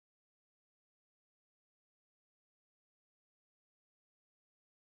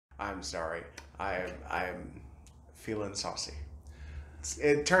I'm sorry. I'm feeling saucy.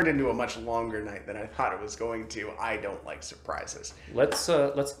 It turned into a much longer night than I thought it was going to. I don't like surprises. Let's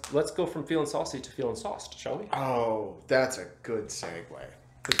go from feeling saucy to feeling sauced, shall we? Oh, that's a good segue.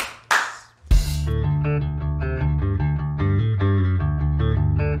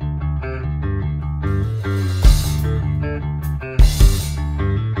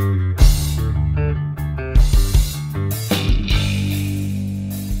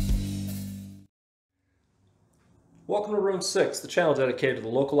 Welcome to Room 6, the channel dedicated to the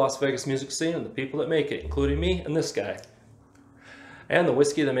local Las Vegas music scene and the people that make it, including me and this guy. And the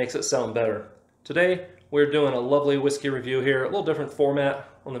whiskey that makes it sound better. Today, we're doing a lovely whiskey review here, a little different format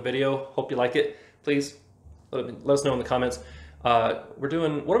on the video. Hope you like it. Please let us know in the comments. What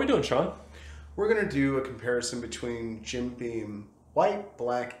are we doing, Sean? We're going to do a comparison between Jim Beam White,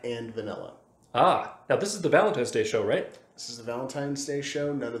 Black, and Vanilla. Now this is the Valentine's Day show, right? This is the Valentine's Day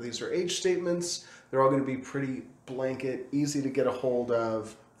show. None of these are age statements. They're all going to be pretty blanket, easy to get a hold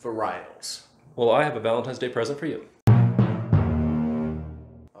of varietals. Well, I have a Valentine's Day present for you.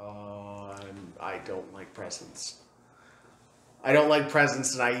 I don't like presents. I don't like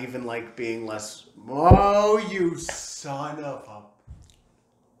presents, and I even like being less... Oh, you son of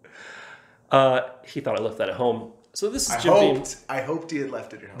a... He thought I left that at home. So this is Jim Beam. I hoped he had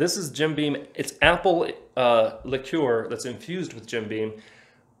left it at home. This is Jim Beam. It's apple liqueur that's infused with Jim Beam.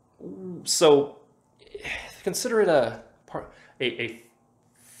 So consider it a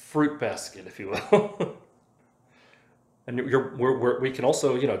fruit basket, if you will. And we can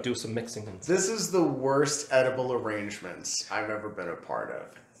also, do some mixing. This is the worst edible arrangements I've ever been a part of.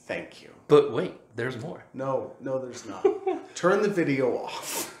 Thank you. But wait, there's more. No, there's not. Turn the video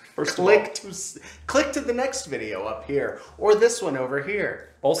off. First click to the next video up here, or this one over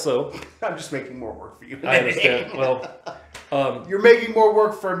here. Also, I'm just making more work for you. I understand. Well, you're making more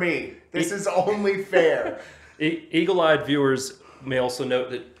work for me. This is only fair. Eagle-eyed viewers may also note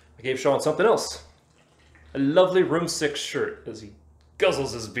that I gave Sean something else. A lovely Room 6 shirt as he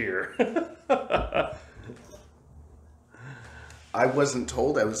guzzles his beer. I wasn't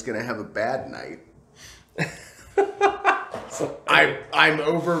told I was going to have a bad night. So I'm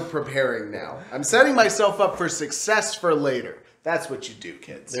over preparing now. I'm setting myself up for success for later. That's what you do,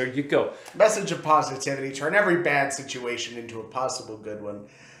 kids. There you go. Message of positivity. Turn every bad situation into a possible good one.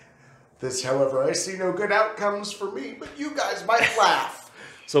 This, however, I see no good outcomes for me, but you guys might laugh.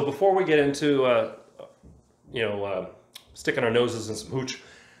 So before we get into, sticking our noses in some hooch,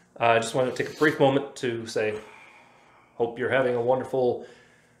 I just wanted to take a brief moment to say, hope you're having a wonderful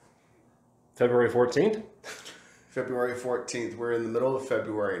February 14th. February 14th. We're in the middle of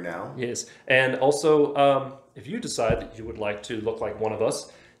February now. Yes. And also, if you decide that you would like to look like one of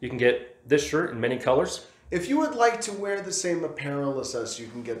us, you can get this shirt in many colors. If you would like to wear the same apparel as us, you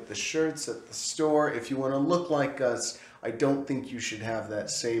can get the shirts at the store. If you want to look like us, I don't think you should have that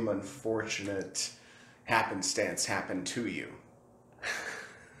same unfortunate happenstance happen to you.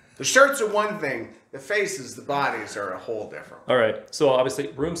 The shirts are one thing. The faces, the bodies are a whole different. All right. So obviously,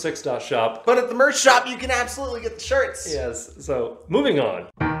 room6.shop. But at the merch shop, you can absolutely get the shirts. Yes. So moving on.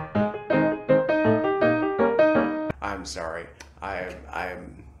 I'm sorry.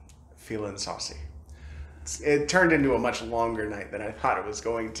 I'm feeling saucy. It turned into a much longer night than I thought it was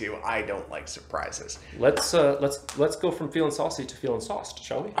going to. I don't like surprises. Let's go from feeling saucy to feeling sauced,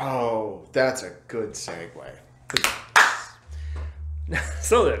 shall we? Oh, that's a good segue.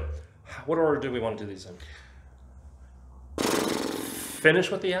 So then, what order do we want to do these in? Finish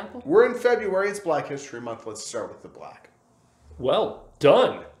with the apple? We're in February. It's Black History Month. Let's start with the black. Well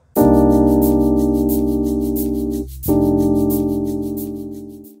done.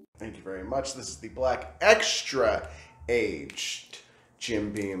 Thank you very much. This is the Black Extra Aged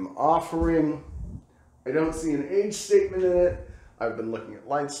Jim Beam offering. I don't see an age statement in it. I've been looking at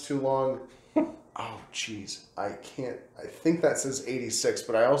lights too long. Oh, geez. I think that says 86,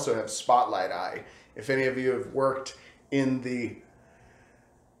 but I also have spotlight eye. If any of you have worked in the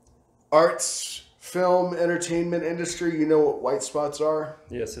arts, film, entertainment industry, you know what white spots are?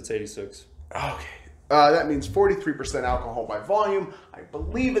 Yes, it's 86. Okay. That means 43% alcohol by volume. I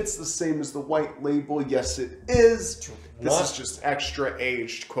believe it's the same as the white label. Yes, it is. This is just extra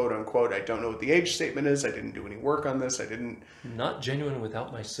aged, quote unquote. I don't know what the age statement is. I didn't do any work on this. Not genuine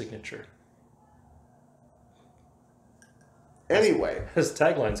without my signature. Anyway. As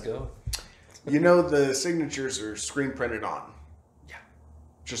taglines go. You know the signatures are screen printed on. Yeah.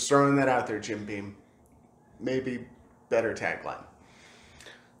 Just throwing that out there, Jim Beam. Maybe better tagline.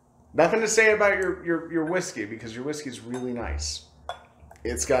 Nothing to say about your whiskey, because your whiskey is really nice.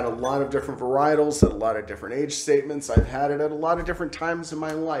 It's got a lot of different varietals at a lot of different age statements. I've had it at a lot of different times in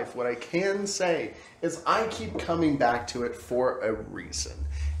my life. What I can say is I keep coming back to it for a reason.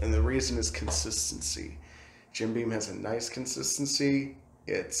 And the reason is consistency. Jim Beam has a nice consistency.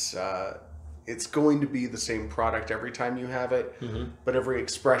 It's going to be the same product every time you have it, but every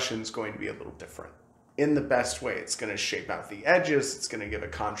expression is going to be a little different. In the best way. It's going to shape out the edges. It's going to give a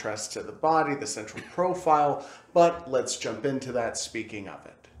contrast to the body, the central profile. But let's jump into that. Speaking of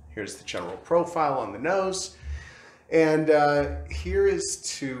it, here's the general profile on the nose. And here is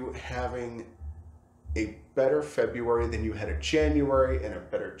to having a better February than you had a January and a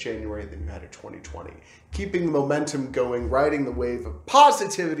better January than you had a 2020. Keeping the momentum going, riding the wave of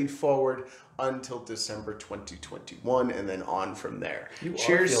positivity forward until December 2021 and then on from there.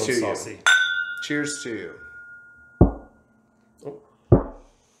 Cheers to you. Cheers to you. Oh.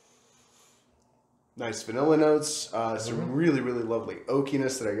 Nice vanilla notes. Some really, really lovely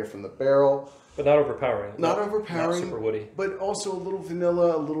oakiness that I get from the barrel. But not overpowering. Not overpowering. Not super woody. But also a little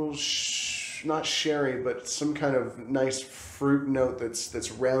vanilla, a little, not sherry, but some kind of nice fruit note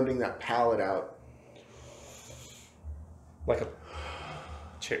that's rounding that palate out. Like a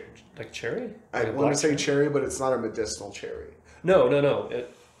cherry? I want to say cherry, but it's not a medicinal cherry. No.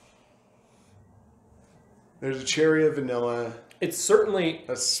 There's a cherry of vanilla. It's certainly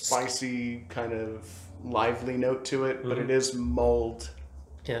a spicy kind of lively note to it, but it is mulled.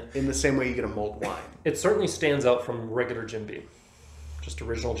 Yeah. In the same way you get a mulled wine. It certainly stands out from regular Jim Beam, just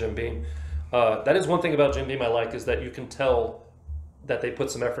original Jim Beam. That is one thing about Jim Beam I like, is that you can tell that they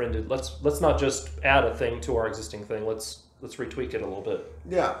put some effort into. Let's not just add a thing to our existing thing. Let's retweak it a little bit.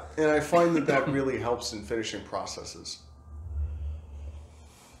 Yeah, and I find that really helps in finishing processes.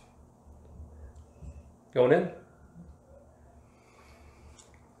 Going in.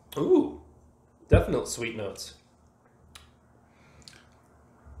 Ooh, definite sweet notes.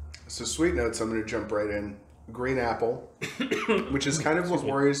 So sweet notes, I'm going to jump right in. Green apple, which is kind of what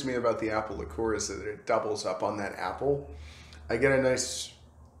worries me about the apple liqueur, is that it doubles up on that apple. I get a nice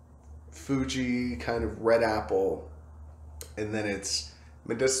Fuji kind of red apple, and then it's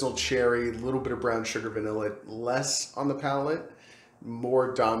medicinal cherry, a little bit of brown sugar vanilla, less on the palate,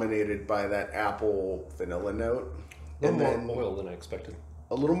 more dominated by that apple vanilla note. A little more oil than I expected.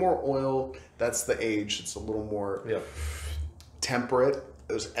 A little more oil. That's the age. It's a little more temperate.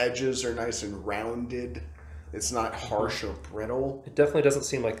 Those edges are nice and rounded. It's not harsh or brittle. It definitely doesn't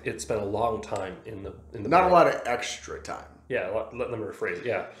seem like it spent a long time in the Not a lot of extra time. Yeah, let them rephrase it.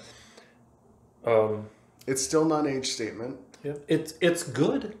 Yeah. It's still not an age statement. Yeah. It's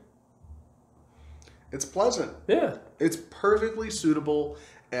good. It's pleasant. Yeah. It's perfectly suitable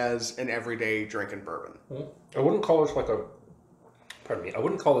as an everyday drinking bourbon. I wouldn't call this I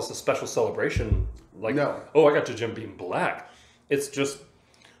wouldn't call this a special celebration. Like, no. Oh, I got to Jim Beam Black. It's just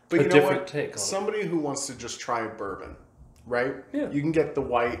a different take on Somebody who wants to just try a bourbon, right? Yeah. You can get the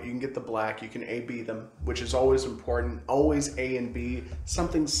white, you can get the black, you can A-B them, which is always important. Always A and B,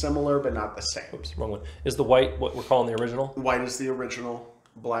 something similar but not the same. Oops, wrong one. Is the white what we're calling the original? White is the original,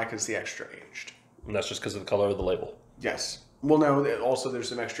 black is the extra aged. And that's just because of the color of the label. Yes. Well, no, also there's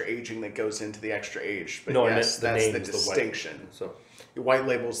some extra aging that goes into the extra aged. But no, yes, that's the name distinction. The white. So, white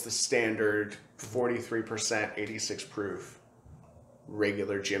label's the standard 43%, 86 proof,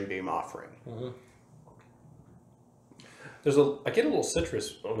 regular Jim Beam offering. Mm-hmm. I get a little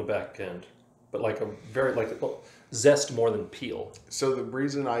citrus on the back end, but like a very zest more than peel. So the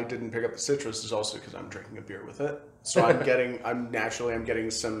reason I didn't pick up the citrus is also because I'm drinking a beer with it. So I'm getting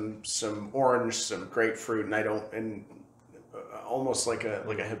some orange, some grapefruit, and almost like a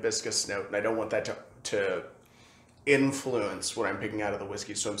hibiscus note, and I don't want that to influence what I'm picking out of the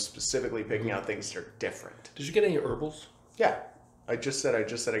whiskey. So I'm specifically picking out things that are different. Did you get any herbals? Yeah, I just said I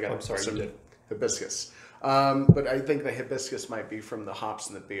got some hibiscus. But I think the hibiscus might be from the hops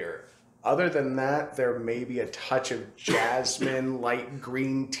in the beer. Other than that, there may be a touch of jasmine, light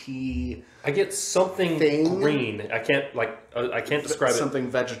green tea. I get something green. I can't describe it.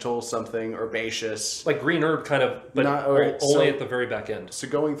 Something vegetal, something herbaceous. Like green herb kind of, but only at the very back end. So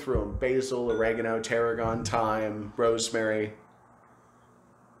going through them, basil, oregano, tarragon, thyme, rosemary,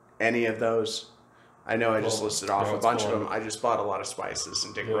 any of those. I know I just listed off a bunch of them. I just bought a lot of spices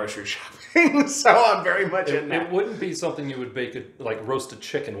and did grocery shopping, so I'm very much in that. It wouldn't be something you would bake like roasted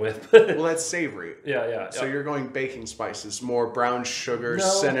chicken with. Well, that's savory. Yeah. So you're going baking spices, more brown sugar,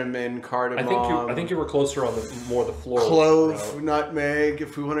 cinnamon, cardamom. I think you were closer on the floral. Clove, nutmeg.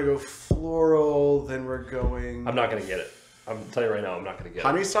 If we want to go floral, then we're going. I'm not going to get it. I'm telling you right now, I'm not going to get it.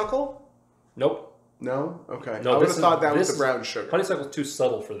 Honeysuckle? Nope. No? Okay. No, I would have thought that was the brown sugar. Honeysuckle's too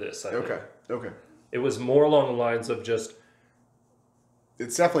subtle for this. I think. Okay. It was more along the lines of just...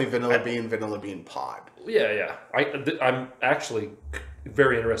 It's definitely vanilla bean pod. Yeah, yeah. I'm actually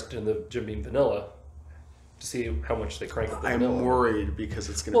very interested in the Jim Beam vanilla to see how much they crank up the vanilla. I'm worried because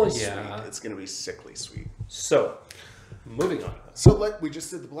it's going to be sweet. It's going to be sickly sweet. So, moving on. So we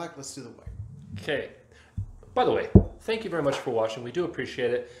just did the black. Let's do the white. Okay. By the way, thank you very much for watching. We do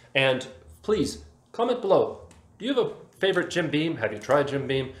appreciate it. And please, comment below. Do you have a favorite Jim Beam? Have you tried Jim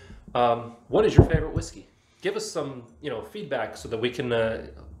Beam? What is your favorite whiskey? Give us some, feedback so that we can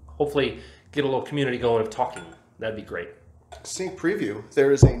hopefully get a little community going of talking. That'd be great. Sneak preview.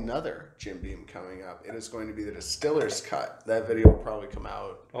 There is another Jim Beam coming up. It is going to be the distiller's cut. That video will probably come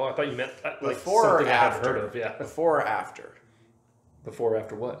out. Oh, I thought you meant like before something or I after. haven't heard of. Yeah. Before or after. Before or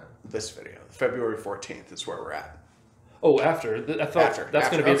after what? This video. February 14th is where we're at. Oh, after. I thought that's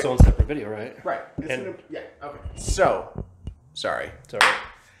going to be its own separate video, right? Right. Yeah. Okay. So, sorry. Sorry.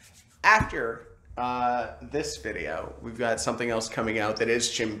 After this video, we've got something else coming out that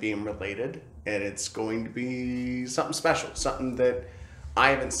is Jim Beam related, and it's going to be something special, something that I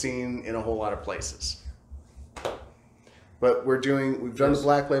haven't seen in a whole lot of places. But we've done the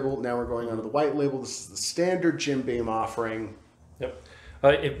black label, now we're going on to the white label. This is the standard Jim Beam offering. Yep.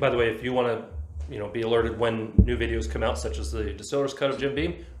 By the way, if you want to, be alerted when new videos come out, such as the distiller's cut of Jim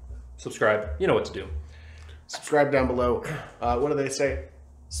Beam, subscribe. You know what to do. Subscribe down below. What do they say?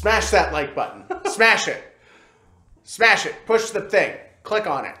 Smash that like button. Smash it. Smash it. Push the thing. Click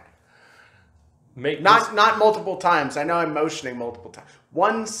on it. Not multiple times. I know I'm motioning multiple times.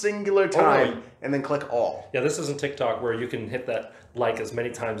 One singular time, and then click all. Yeah, this isn't TikTok where you can hit that like as many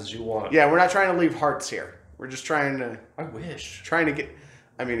times as you want. Yeah, we're not trying to leave hearts here. We're just trying to... I wish. Trying to get...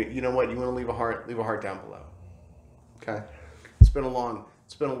 I mean, you know what? You want to leave a heart? Leave a heart down below. Okay? It's been a long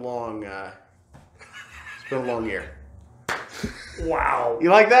year. Wow. You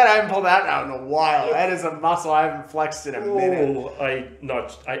like that? I haven't pulled that out in a while. That is a muscle I haven't flexed in a minute.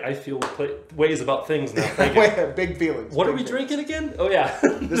 I feel ways about things now. Thank you. Big feelings. What are we drinking again? Oh, yeah.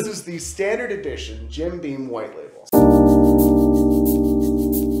 This is the standard edition Jim Beam White Label.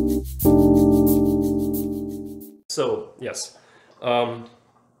 So, yes. I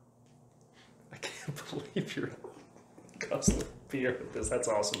can't believe you're guzzling beer with this. That's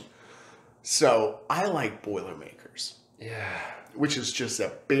awesome. So, I like Boilermakers. Yeah. Which is just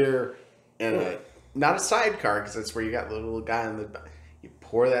a beer and not a sidecar, because that's where you got the little guy in the... You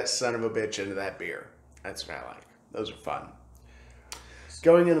pour that son of a bitch into that beer. That's what I like. Those are fun.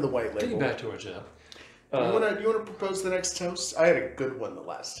 Going into the white label. Getting back to our job. You want to propose the next toast? I had a good one the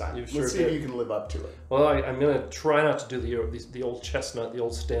last time. Let's see if you can live up to it. Well, I'm going to try not to do the old chestnut, the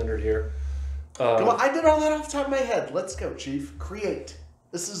old standard here. Come on, I did all that off the top of my head. Let's go, Chief. Create.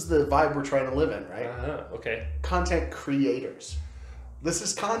 This is the vibe we're trying to live in, right? Okay. Content creators. This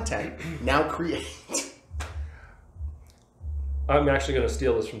is content. Now create. I'm actually going to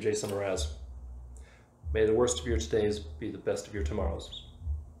steal this from Jason Mraz. May the worst of your todays be the best of your tomorrows.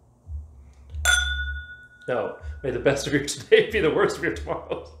 No, may the best of your today be the worst of your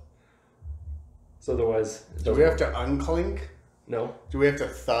tomorrows. So otherwise... Do we have to unclink? No. Do we have to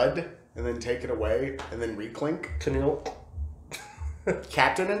thud and then take it away and then reclink? Tennille?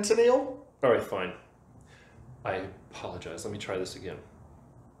 Captain and Tennille? All right, fine. I apologize. Let me try this again.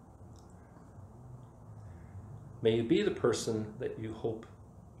 May you be the person that you hope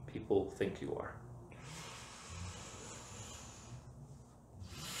people think you are.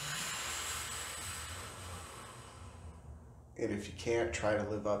 And if you can't, try to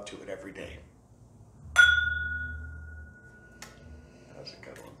live up to it every day. That was a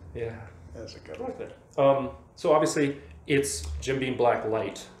good one. Yeah. That was a good I like one. that. So obviously, it's Jim Beam Black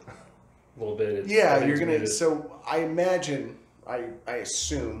Light. A little bit. Yeah, you're going to... So I imagine, I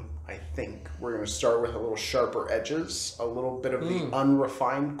assume, I think, we're going to start with a little sharper edges, a little bit of the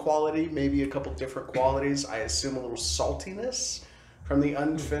unrefined quality, maybe a couple different qualities. I assume a little saltiness from the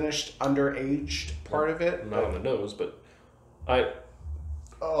unfinished, underaged part of it. Not on the nose, but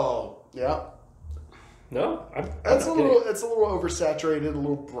Oh, yeah. No? It's a little oversaturated, a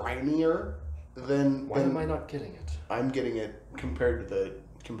little brinier than... Why am I not getting it? I'm getting it compared to the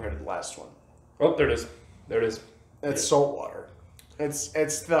last one. Oh, there it is. There it is. It's salt water. It's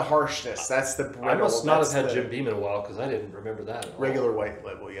the harshness. That's the brittle. I must not have had Jim Beam in a while because I didn't remember that at all. Regular white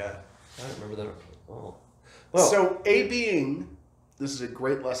label, yeah. I don't remember that at all. Well, so A being, this is a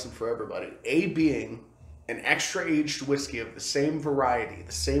great lesson for everybody. A being an extra aged whiskey of the same variety,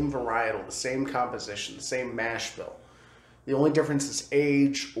 the same varietal, the same composition, the same mash bill. The only difference is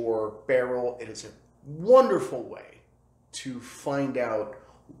age or barrel. It is a wonderful way to find out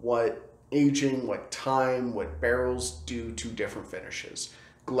what aging, what time, what barrels do to different finishes.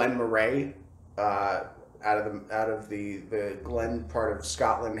 Glen Moray, out of the Glen part of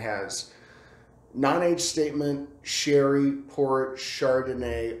Scotland has non-age statement, sherry, port,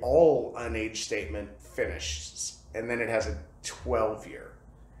 Chardonnay, all unaged statement finishes, and then it has a 12-year.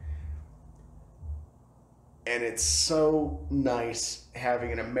 And it's so nice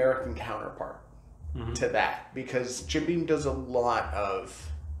having an American counterpart to that, because Jim Beam does a lot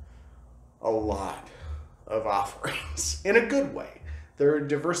of offerings in a good way. They're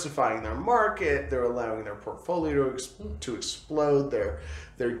diversifying their market. They're allowing their portfolio to explode.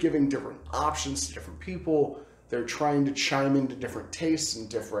 They're giving different options to different people. They're trying to chime into different tastes and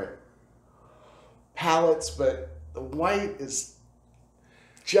different palates. But the white is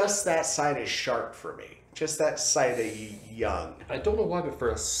just that side of sharp for me. Just that side of young. I don't know why, but for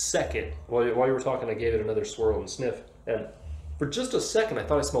a second, while you were talking, I gave it another swirl and sniff. And for just a second, I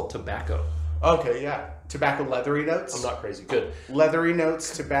thought I smelled tobacco. Okay, yeah. Tobacco leathery notes? I'm not crazy. Good. Leathery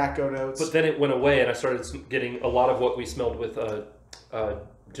notes, tobacco notes. But then it went away, and I started getting a lot of what we smelled with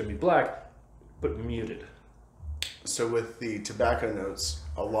Jimmy Black, but muted. So with the tobacco notes,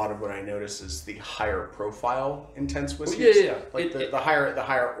 a lot of what I notice is the higher profile intense whiskeys. Yeah. Like the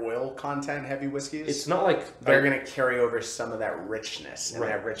higher oil content heavy whiskeys. It's not like they're going to carry over some of that richness, and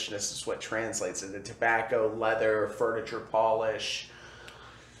that richness is what translates into tobacco, leather, furniture polish.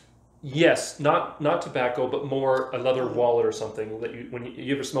 Yes, not tobacco, but more a leather wallet or something that when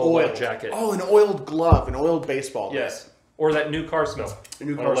you ever smell a white jacket. Oh, an oiled glove, an oiled baseball glove. Yes, or that new car smell. A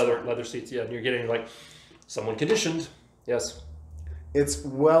new car smell. Leather seats. Yeah, and you're getting like someone conditioned. Yes, it's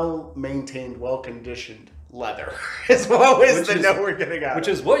well maintained, well conditioned leather. Is always the note we're getting out. Which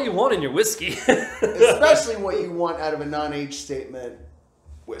is what you want in your whiskey, especially what you want out of a non-age statement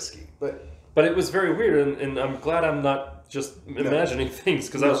whiskey. But it was very weird, and I'm glad I'm not just imagining things,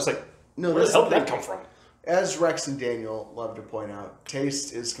 because I was just like, no, where the hell did that come from? As Rex and Daniel love to point out,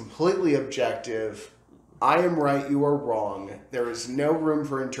 taste is completely objective. I am right, you are wrong. There is no room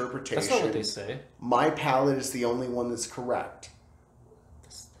for interpretation. That's not what they say. My palate is the only one that's correct.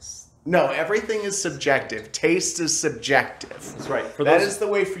 No, everything is subjective. Taste is subjective. That's right. That is the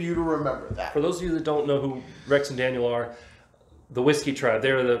way for you to remember that. For those of you that don't know who Rex and Daniel are, the Whiskey Tribe,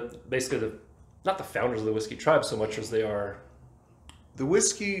 they're basically not the founders of the Whiskey Tribe so much as they are... The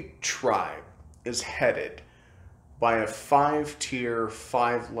Whiskey Tribe is headed by a 5-tier,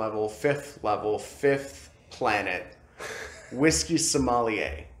 5-level, 5th planet whiskey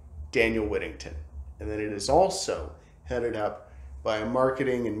sommelier, Daniel Whittington. And then it is also headed up by a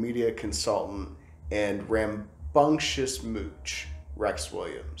marketing and media consultant and rambunctious mooch, Rex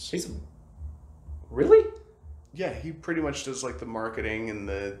Williams. Really? Yeah, he pretty much does like the marketing and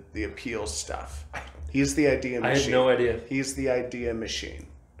the appeal stuff. He's the idea machine. I had no idea. He's the idea machine.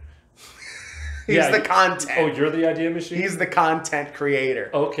 He's the content. Oh, you're the idea machine? He's the content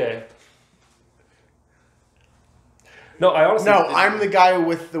creator. Okay. No, I honestly... No, I'm the guy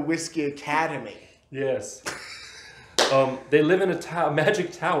with the Whiskey Academy. Yes. They live in a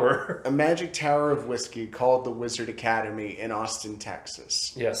magic tower. A magic tower of whiskey called the Wizard Academy in Austin,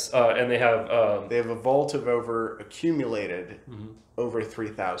 Texas. Yes, and they have a vault of accumulated over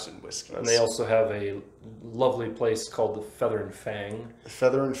 3,000 whiskeys. And they also have a lovely place called the Feather and Fang.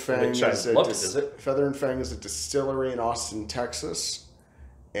 Feather and Fang Feather and Fang is a distillery in Austin, Texas,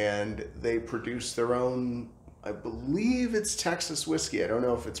 and they produce their own, I believe it's Texas whiskey. I don't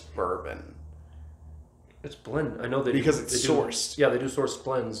know if it's bourbon. It's blend. I know because it's sourced. Yeah, they do sourced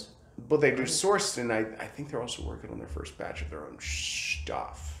blends. But they do sourced, and I think they're also working on their first batch of their own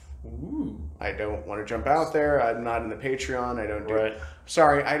stuff. Ooh. I don't want to jump out there. I'm not in the Patreon. I don't do. Right.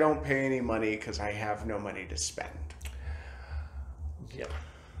 Sorry, I don't pay any money because I have no money to spend. Yeah.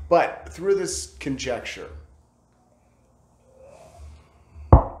 But through this conjecture,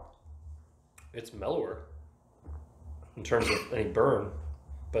 it's mellower in terms of any burn,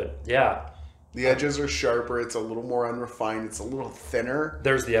 but yeah. The edges are sharper. It's a little more unrefined. It's a little thinner.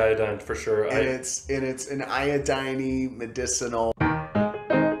 There's the iodine for sure. And it's an iodine-y medicinal.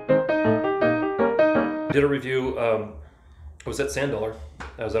 Did a review. I was at $1.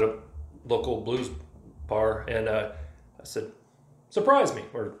 I was at a local blues bar, and I said, "Surprise me,"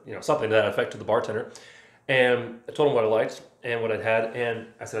 or something to that effect to the bartender. And I told him what I liked and what I'd had, and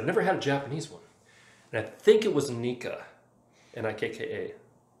I said I'd never had a Japanese one, and I think it was Nika, Nikka.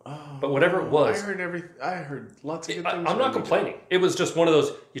 Oh, but whatever it was, I heard lots of good things. I'm not complaining. It was just one of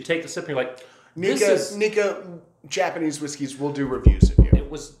those. You take the sip and you're like, Nika Japanese whiskeys will do reviews of you. It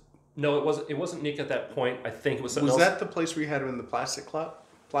wasn't. It wasn't Nika at that point. I think it was something else. Was that the place where you had them in the plastic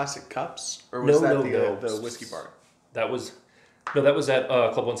cups, or was the whiskey bar? That was at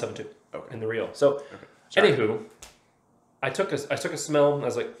Club 172 in the Rio. So, anywho, I took a smell and I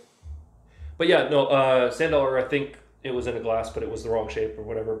was like, But yeah, no, Sandalwood, I think it was in a glass, but it was the wrong shape or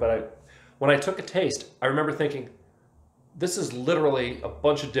whatever. But when I took a taste, I remember thinking, this is literally a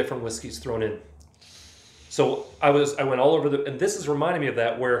bunch of different whiskeys thrown in. So I went all over and this is reminding me of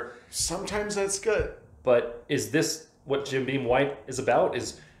that where... Sometimes that's good. But is this what Jim Beam White is about?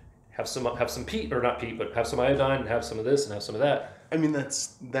 Is have some peat, or not peat, but have some iodine and have some of this and have some of that. I mean, that's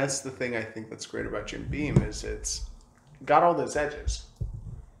the thing I think that's great about Jim Beam is it's got all those edges.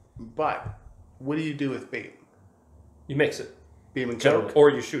 But what do you do with Beam? You mix it. Beam and Coke?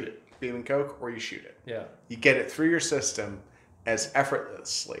 Or you shoot it. Beam and Coke, or you shoot it. Yeah. You get it through your system as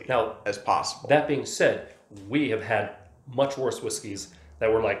effortlessly as possible. That being said, we have had much worse whiskeys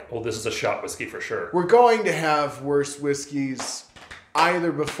that were like, oh, this is a shot whiskey for sure. We're going to have worse whiskeys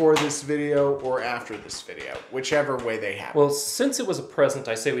either before this video or after this video, whichever way they happen. Well, since it was a present,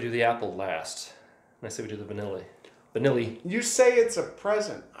 I say we do the apple last. And I say we do the vanilla. Vanilla. You say it's a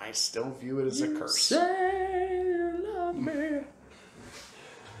present. I still view it as a curse. Say you love me.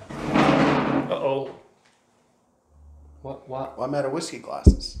 Uh-oh. What? Well, I'm out of whiskey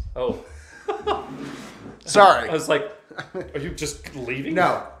glasses. Oh. Sorry. I was like, are you just leaving?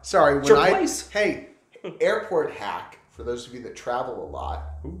 No. Sorry. It's your place. Hey, airport hack. For those of you that travel a lot,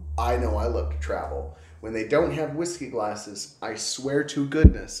 I know I love to travel. When they don't have whiskey glasses, I swear to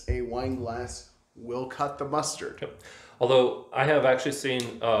goodness, a wine glass will cut the mustard. Yep. Although I have actually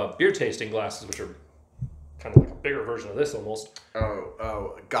seen beer tasting glasses, which are kind of like a bigger version of this almost.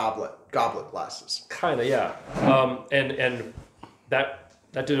 Oh, goblet glasses. Kind of, yeah. And that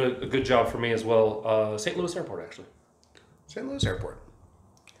did a good job for me as well. St. Louis Airport, actually. St. Louis Airport.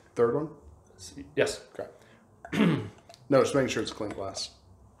 Third one? Yes. Okay. No, just making sure it's clean glass.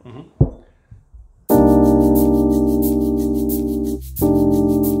 Mm-hmm.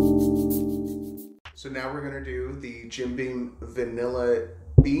 So now we're going to do the Jim Beam Vanilla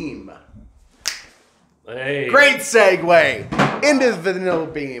Beam. Hey. Great segue into Vanilla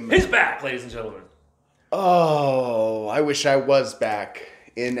Beam. He's back, ladies and gentlemen. Oh, I wish I was back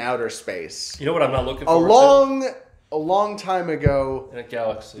in outer space. You know what I'm not looking for? A long time ago, in a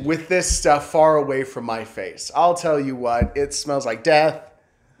galaxy, with this stuff far away from my face. I'll tell you what, it smells like death.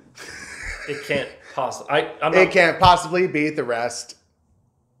 It can't possibly. It can't possibly beat the rest.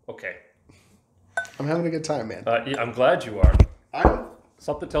 Okay. I'm having a good time, man. Yeah, I'm glad you are.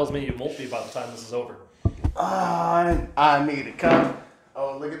 Something tells me you won't be by the time this is over. I need a cup.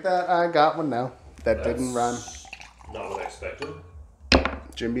 Oh, look at that. I got one now. That didn't rhyme. Not what I expected.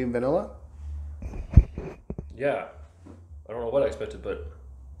 Jim Beam Vanilla? Yeah. I don't know what I expected, but...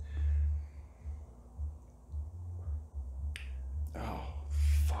 Oh,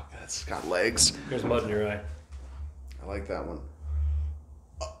 fuck. That's got legs. There's mud in your eye. I like that one.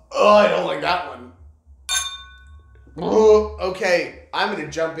 Oh, I don't like that one. Okay, I'm going to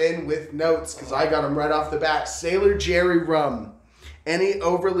jump in with notes because I got them right off the bat. Sailor Jerry rum. Any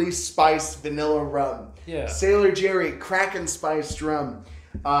overly spiced vanilla rum. Yeah. Sailor Jerry Kraken spiced rum.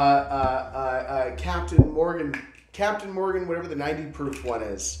 Captain Morgan, whatever the 90 proof one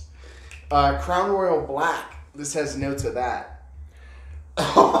is. Crown Royal Black. This has notes of that.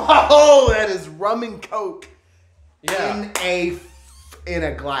 Oh, that is rum and Coke. Yeah. In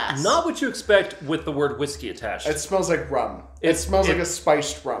a glass. Not what you expect with the word whiskey attached. It smells like rum. It smells like a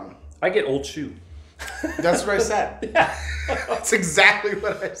spiced rum. I get Old Shoe. That's what I said. Yeah. That's exactly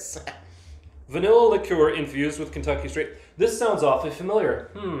what I said. Vanilla liqueur infused with Kentucky straight. This sounds awfully familiar.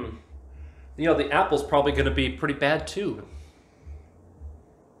 You know, the apple's probably going to be pretty bad too.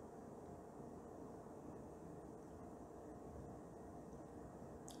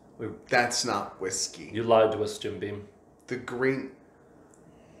 That's not whiskey. You lied to us, Jim Beam. The green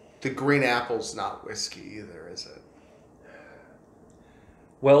apple's not whiskey either, is it?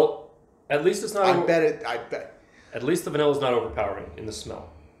 Well, at least it's not. I bet. At least the vanilla's not overpowering in the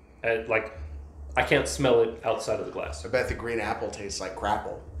smell. I can't smell it outside of the glass. I bet the green apple tastes like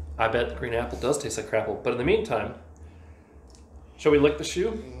crapple. I bet the green apple does taste like crapple. But in the meantime, shall we lick the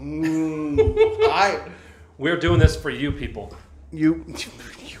shoe? We're doing this for you people. You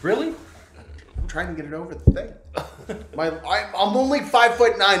really? I'm trying to get it over the thing. I'm only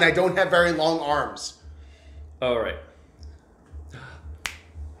 5'9". I don't have very long arms. All right.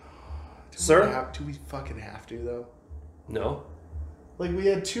 Sir? Do we fucking have to, though? No. Like, we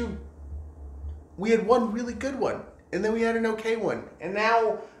had one really good one, and then we had an okay one. And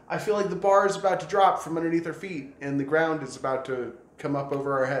now I feel like the bar is about to drop from underneath our feet, and the ground is about to come up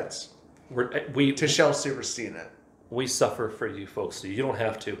over our heads. To Shel Silverstein it. We suffer for you folks, so you don't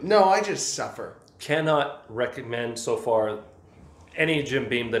have to. No, I just suffer. Cannot recommend so far any Jim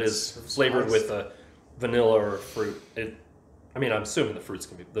Beam that is flavored with a vanilla or fruit. I mean, I'm assuming the fruit's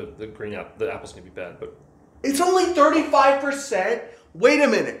gonna be the apple's gonna be bad, but It's only 35%. Wait a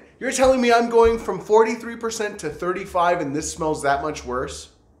minute. You're telling me I'm going from 43% to 35 and this smells that much worse?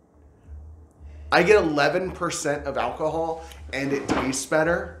 I get 11% of alcohol and it tastes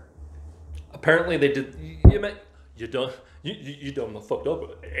better? apparently they did. You don't fucked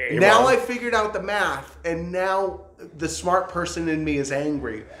up. Hey, now Ron. I figured out the math, and now the smart person in me is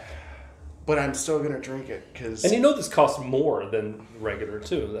angry. But I'm still gonna drink it because. And this costs more than regular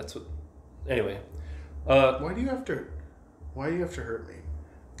too. That's what. Anyway. Why do you have to hurt me?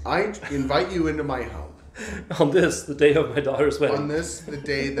 I invite you into my home. On this, the day of my daughter's wedding. On this, the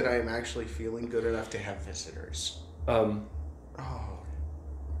day that I am actually feeling good enough to have visitors. Oh.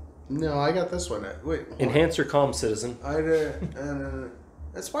 No, I got this one. Wait. Enhance your calm, citizen.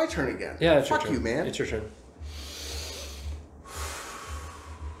 It's my turn again. Yeah, it's Fuck your turn. you, man. It's your turn.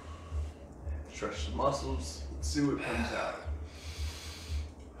 Stretch the muscles. Let's see what comes out.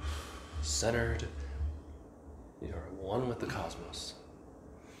 Centered. You are one with the cosmos.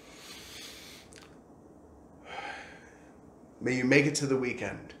 May you make it to the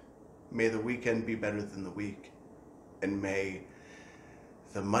weekend. May the weekend be better than the week. And may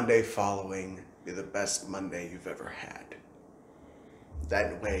the Monday following be the best Monday you've ever had.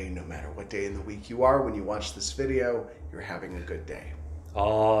 That way, no matter what day in the week you are, when you watch this video, you're having a good day.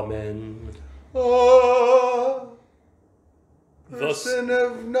 Amen. Oh, Thus, person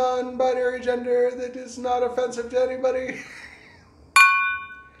of non-binary gender that is not offensive to anybody.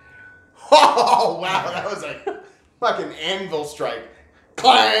 Oh, wow, that was a fucking anvil strike.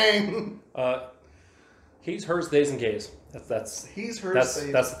 Clang! he's, hers, theys, and gays. That's He's, hers,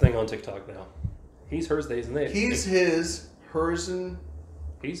 that's the thing on TikTok now. He's, hers, theys, and theys. He's, his, hers, and...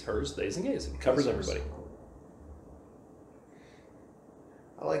 He's, hers, theys, and gays. It covers everybody.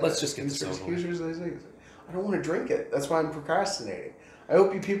 I like Let's that. just get this over with. I don't want to drink it. That's why I'm procrastinating. I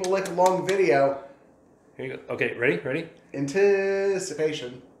hope you people like a long video. Here you go. Okay, ready?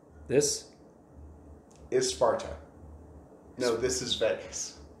 Anticipation This is Sparta. No, this is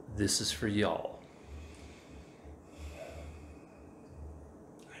Vegas. is for y'all.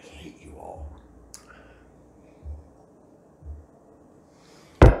 I hate you all.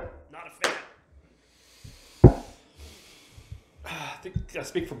 Not a fan. I think I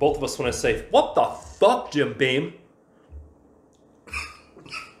speak for both of us when I say, "What the fuck, Jim Beam?"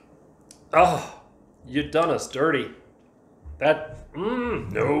 Oh, you done us dirty. That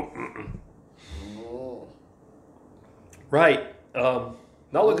no. Oh. Right. Not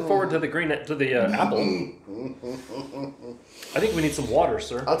looking forward to the apple. I think we need some water,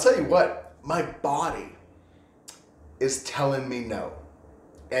 sir. I'll tell you what. My body is telling me no.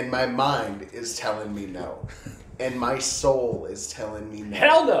 And my mind is telling me no. And my soul is telling me no.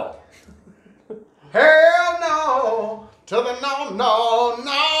 Hell no. Hell no! To the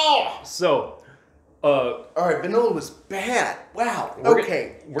no! So, all right, vanilla was bad. Wow.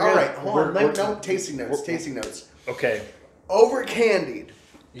 Okay. All right, hold on. No, tasting notes. Tasting notes. Okay. Over candied.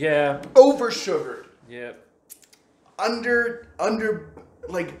 Yeah. Over sugared. Yeah. Under,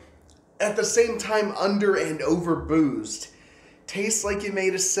 like, at the same time, under and over boozed. Tastes like you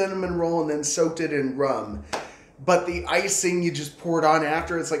made a cinnamon roll and then soaked it in rum. But the icing you just poured on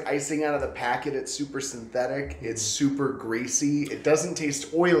after, it's like icing out of the packet. It's super synthetic. It's super greasy. It doesn't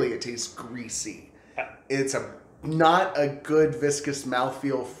taste oily. It tastes greasy. It's not a good viscous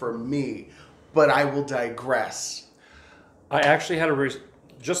mouthfeel for me, but I will digress. I actually had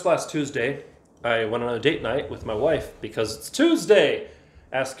just last Tuesday, I went on a date night with my wife because it's Tuesday.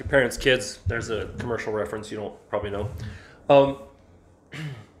 Ask your parents, kids. There's a commercial reference you don't probably know. I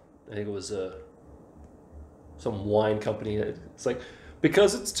think it was some wine company. It's like,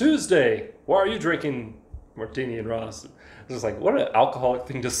 because it's Tuesday, why are you drinking Martini and Ross? It's just like, what an alcoholic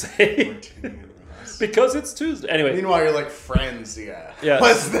thing to say. Martini and Ross. Because it's Tuesday. Anyway. Meanwhile, you're like Frenzia. Yeah.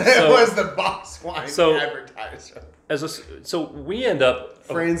 Was the box wine advertiser. So we end up...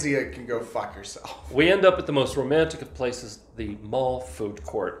 Frenzia can go fuck yourself. We end up at the most romantic of places, the mall food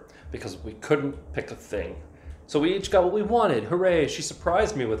court, because we couldn't pick a thing. So we each got what we wanted. Hooray. She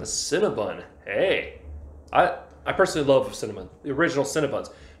surprised me with a Cinnabon. Hey. I personally love Cinnabon. The original Cinnabons.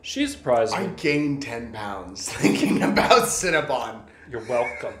 She surprised me. I gained 10 pounds thinking about Cinnabon. You're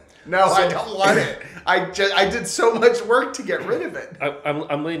welcome. No, I don't want it. I did so much work to get rid of it.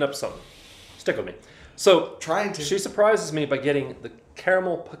 I'm leading up to something. Stick with me. So she surprises me by getting the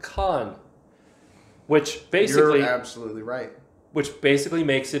caramel pecan, which basically... You're absolutely right. Which basically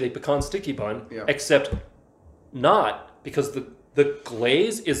makes it a pecan sticky bun, yeah. Except not, because the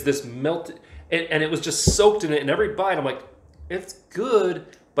glaze is this melted... And it was just soaked in it, and every bite, I'm like, it's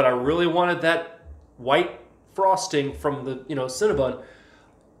good, but I really wanted that white frosting from the Cinnabon,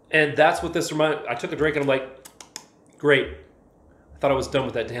 and that's what this reminded. I took a drink and I'm like, great. I thought I was done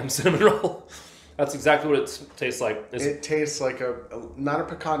with that damn cinnamon roll. That's exactly what it tastes like. It tastes like not a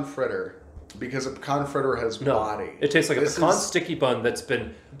pecan fritter, because a pecan fritter has body. It tastes like a pecan sticky bun that's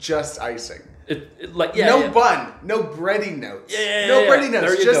been just icing. Bun, no bready notes. No bready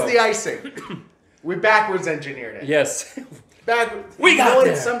notes, just the icing. We backwards engineered it. Yes. We got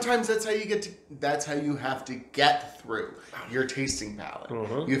it. Sometimes that's how you have to get through your tasting palate.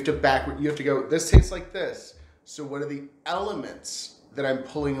 Mm-hmm. You have to go, this tastes like this. So what are the elements that I'm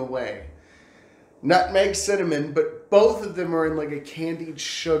pulling away? Nutmeg, cinnamon, but both of them are in like a candied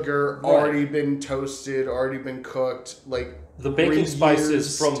sugar, already been toasted, already been cooked, like the baking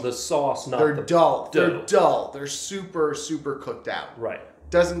spices from the sauce, they're dull. They're dull. They're super, super cooked out. Right.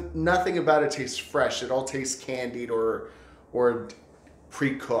 Nothing about it tastes fresh. It all tastes candied or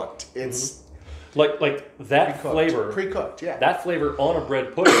pre-cooked. It's like that flavor. Pre-cooked, yeah. That flavor on a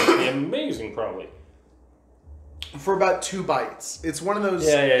bread pudding would be amazing, probably. For about 2 bites. It's one of those.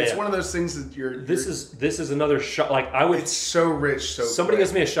 It's one of those things that This is another shot. Like I would. It's so rich. Somebody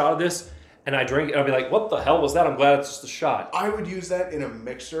gives me a shot of this, and I drink it. And I'll be like, "What the hell was that?" I'm glad it's just a shot. I would use that in a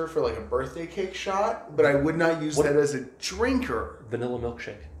mixer for like a birthday cake shot, but I would not use that as a drinker. Vanilla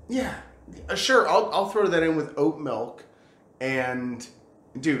milkshake. Yeah, sure. I'll throw that in with oat milk, and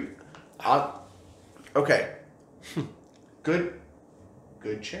dude, okay, good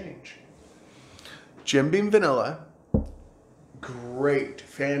change. Jim Beam vanilla, great,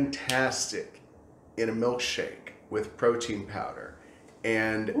 fantastic in a milkshake with protein powder.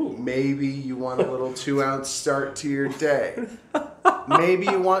 And maybe you want a little 2-ounce start to your day. Maybe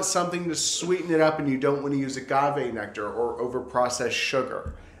you want something to sweeten it up and you don't want to use agave nectar or over-processed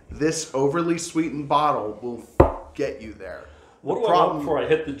sugar. This overly sweetened bottle will get you there. What do I want before I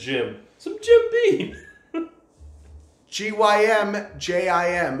hit the gym? Some Jim Beam. GYM,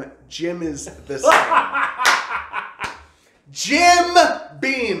 JIM. Jim is the same. Jim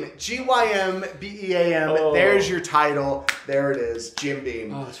Beam. GYM, BEAM. Oh. There's your title. There it is. Jim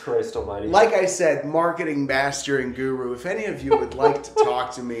Beam. Oh, Christ almighty. Like I said, marketing master and guru. If any of you would like to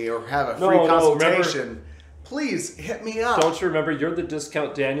talk to me or have a free consultation, please hit me up. Don't you remember, you're the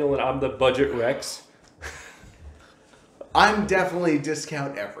discount Daniel and I'm the budget Rex? I'm definitely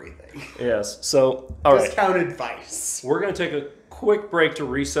discount everything. Yes. So, all right. Discount advice. We're going to take a quick break to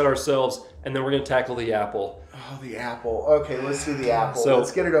reset ourselves, and then we're going to tackle the apple. Oh, the apple. Okay, let's do the apple. So,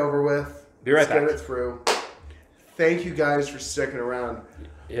 let's get it over with. Be right back. Let's get it through. Thank you guys for sticking around.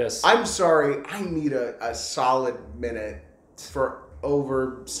 Yes. I'm sorry. I need a solid minute for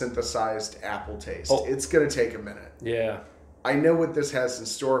over-synthesized apple taste. Oh. It's going to take a minute. Yeah. I know what this has in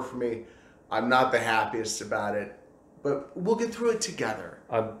store for me. I'm not the happiest about it. But we'll get through it together.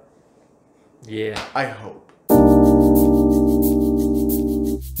 Yeah. I hope.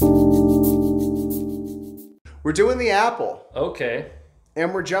 We're doing the apple. Okay.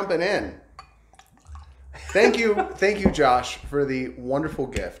 And we're jumping in. Thank you, Josh, for the wonderful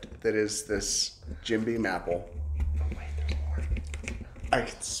gift that is this Jim Beam apple. I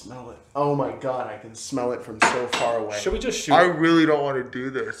can smell it. Oh my God, I can smell it from so far away. Should we just shoot? I really don't want to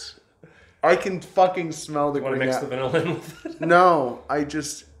do this. I can fucking smell the green apple. Want to mix the vanilla in with it? No, I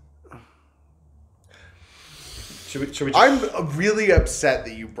just... Should we just... I'm really upset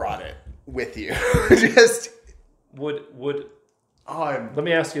that you brought it with you. Just... Would... Let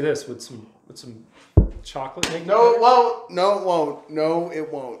me ask you this. Would some chocolate make No, it won't. No, it won't. No,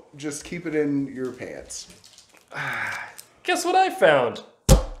 it won't. Just keep it in your pants. Guess what I found?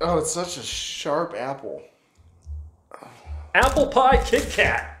 Oh, it's such a sharp apple. Apple pie Kit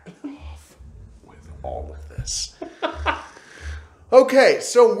Kat. All of this. Okay,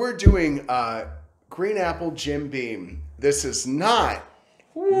 so we're doing green apple Jim Beam. This is not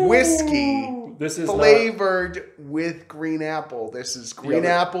whiskey. This is flavored with green apple. This is green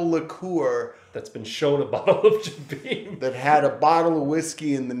apple liqueur that's been shown a bottle of Jim Beam that had a bottle of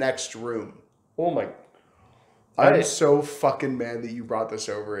whiskey in the next room. Oh my! I'm so fucking mad that you brought this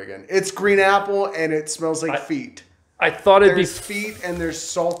over again. It's green apple and it smells like feet. I thought it'd there's feet and there's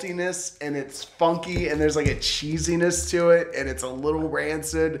saltiness and it's funky and there's like a cheesiness to it and it's a little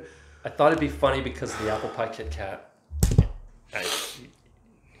rancid. I thought it'd be funny because of the apple pie Kit Kat. Happy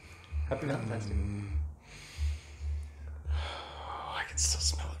Valentine's Day. I can still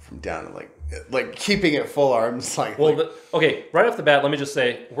smell it from down like keeping it full arms. Okay, right off the bat, let me just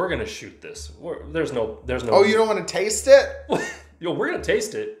say we're gonna shoot this. There's no. Oh, you don't want to taste it? Yo, we're gonna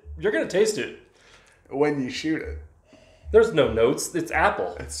taste it. You're gonna taste it when you shoot it. There's no notes. It's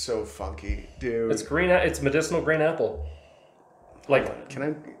apple. It's so funky, dude. It's green. It's medicinal green apple. Like, can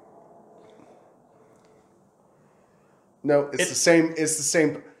I? No, it's the same. It's the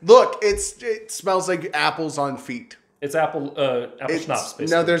same. Look, it smells like apples on feet. It's apple schnapps,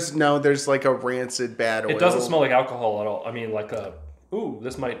 basically. There's like a rancid bad oil. It doesn't smell like alcohol at all. I mean, like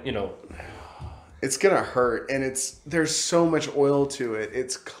this might, It's gonna hurt, and there's so much oil to it.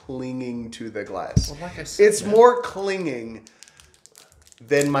 It's clinging to the glass. Well, like I said, it's more clinging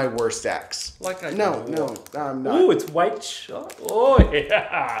than my worst ex. No, I'm not. Ooh, it's white shot. Oh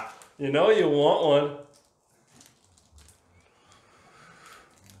yeah, you want one.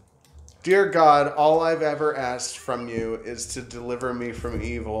 Dear God, all I've ever asked from you is to deliver me from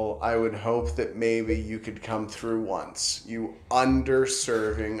evil. I would hope that maybe you could come through once. You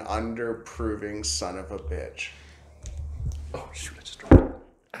underserving, underproving son of a bitch. Oh, shoot, I just dropped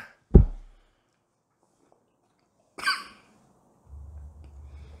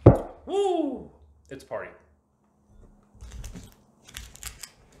it. Woo! It's party.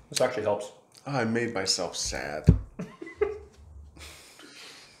 This actually helps. Oh, I made myself sad.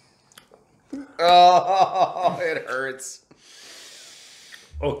 Oh, it hurts.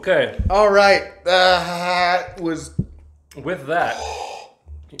 Okay. All right. That was... With that...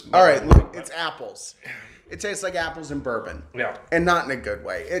 All right, look, it's apples. It tastes like apples and bourbon. Yeah. And not in a good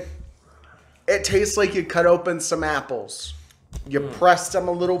way. It tastes like you cut open some apples. You pressed them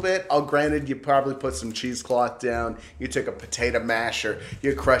a little bit. Granted, you probably put some cheesecloth down. You took a potato masher.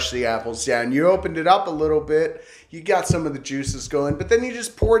 You crushed the apples down. You opened it up a little bit. You got some of the juices going. But then you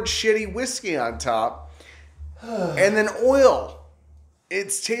just poured shitty whiskey on top. And then oil.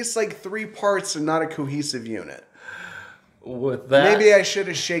 It tastes like 3 parts and not a cohesive unit. With that... Maybe I should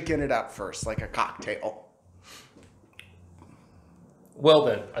have shaken it up first, like a cocktail. Well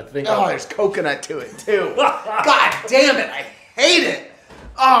then, I think... Oh, there's coconut to it, too. God damn it, I hate it.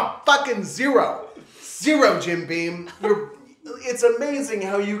 Oh, fucking 0. 0, Jim Beam. It's amazing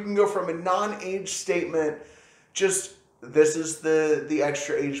how you can go from a non-age statement, just, this is the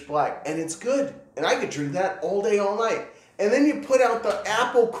extra aged black, and it's good. And I could drink that all day, all night. And then you put out the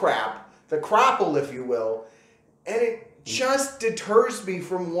apple crap, the crapple, if you will, and it just deters me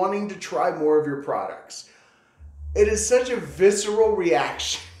from wanting to try more of your products. It is such a visceral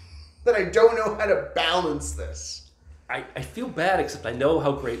reaction that I don't know how to balance this. I feel bad, except I know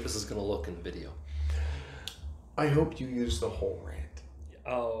how great this is going to look in the video. I hope you use the whole rant.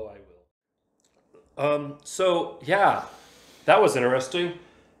 Oh, I will. So, yeah, that was interesting.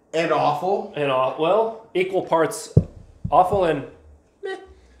 And awful. And, well, equal parts awful and meh.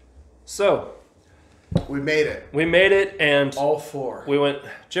 So... We made it. We made it, and... All 4. We went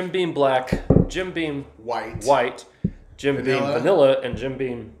Jim Beam Black, Jim Beam White, Jim Beam Vanilla, and Jim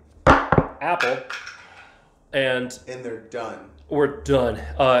Beam Apple. And they're done. We're done.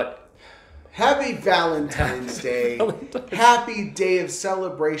 Happy Valentine's Day. Happy day of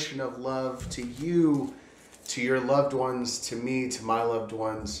celebration of love to you, to your loved ones, to me, to my loved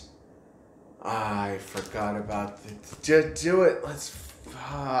ones. I forgot about it. Just do it. Let's...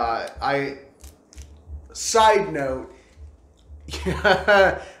 Side note,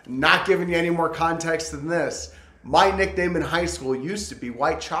 not giving you any more context than this. My nickname in high school used to be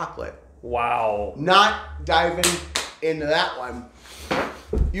White Chocolate. Wow. Not diving into that one.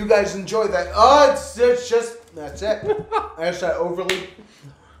 You guys enjoy that. Oh, it's just, that's it. That's that overly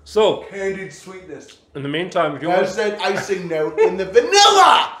candied sweetness. In the meantime, if you want... That's that icing note in the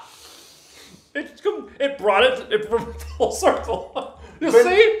vanilla. It brought it full circle. You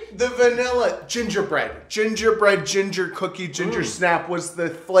see? The vanilla gingerbread, ginger cookie, ginger snap was the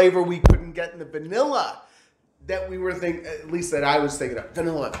flavor we couldn't get in the vanilla that we were thinking, at least that I was thinking of.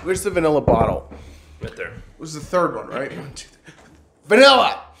 Vanilla. Where's the vanilla bottle? Right there. It was the third one, right? 1, 2, 3.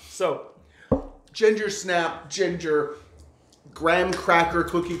 Vanilla. So, ginger snap, ginger, graham cracker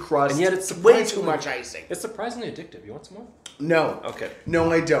cookie crust. And yet it's way too much icing. It's surprisingly addictive. You want some more? No. Okay.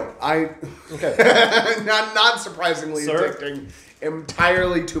 No, I don't. Okay. not surprisingly addicting.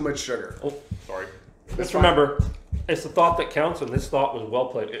 Entirely too much sugar. Oh, sorry. Just remember, it's the thought that counts, and this thought was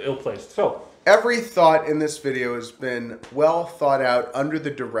ill-placed. So, every thought in this video has been well thought out under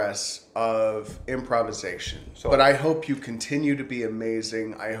the duress of improvisation. But I hope you continue to be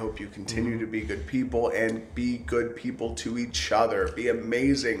amazing. I hope you continue to be good people and be good people to each other. Be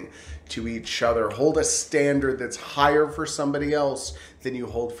amazing to each other. Hold a standard that's higher for somebody else than you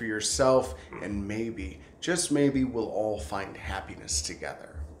hold for yourself, and maybe, just maybe, we'll all find happiness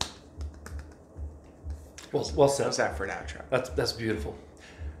together. Well said. How's that for an outro? That's beautiful.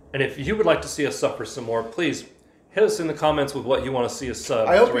 And if you would like to see us suffer some more, please hit us in the comments with what you want to see us.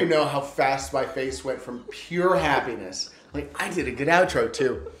 I hope you know how fast my face went from pure happiness. Like, I did a good outro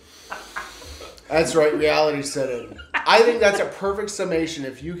too. That's right, reality set in. I think that's a perfect summation.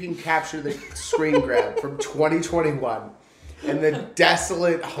 If you can capture the screen grab from 2021 and the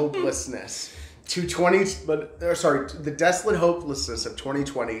desolate hopelessness to the desolate hopelessness of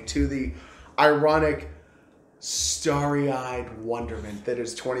 2020 to the ironic starry-eyed wonderment that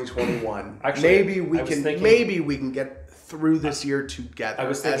is 2021. Actually, maybe we can get through this year together. I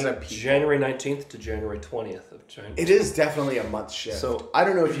was thinking January 19th to January 20th of January. It is definitely a month shift. So I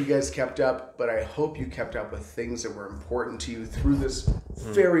don't know if you guys kept up, but I hope you kept up with things that were important to you through this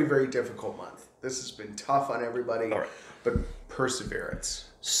very, very difficult month. This has been tough on everybody, but perseverance.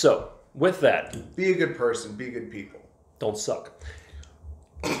 So with that, be a good person, be good people. Don't suck.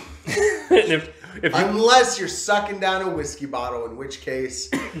 Unless you're sucking down a whiskey bottle, in which case,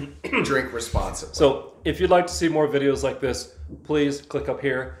 drink responsibly. So if you'd like to see more videos like this, please click up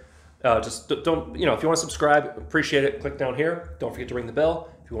here. Just don't, if you want to subscribe, appreciate it, click down here. Don't forget to ring the bell.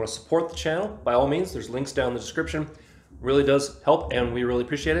 If you want to support the channel, by all means, there's links down in the description. Really does help, and we really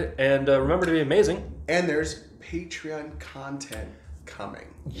appreciate it. And remember to be amazing. And there's Patreon content coming.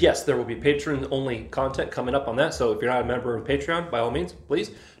 Yes, there will be Patreon-only content coming up on that. So if you're not a member of Patreon, by all means,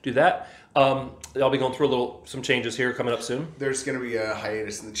 please do that. I'll be going through some changes here coming up soon. There's going to be a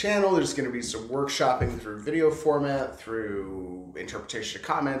hiatus in the channel. There's going to be some workshopping through video format, through interpretation of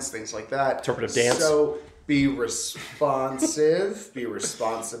comments, things like that. Interpretive dance. So be responsive, be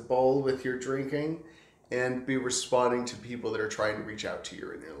responsible with your drinking, and be responding to people that are trying to reach out to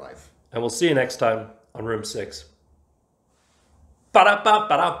you in your life. And we'll see you next time on Room 6. Ba-da-ba,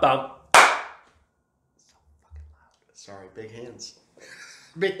 ba-da-ba. So fucking loud. Sorry, big hands.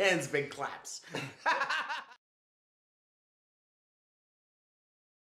 Big hands, big claps.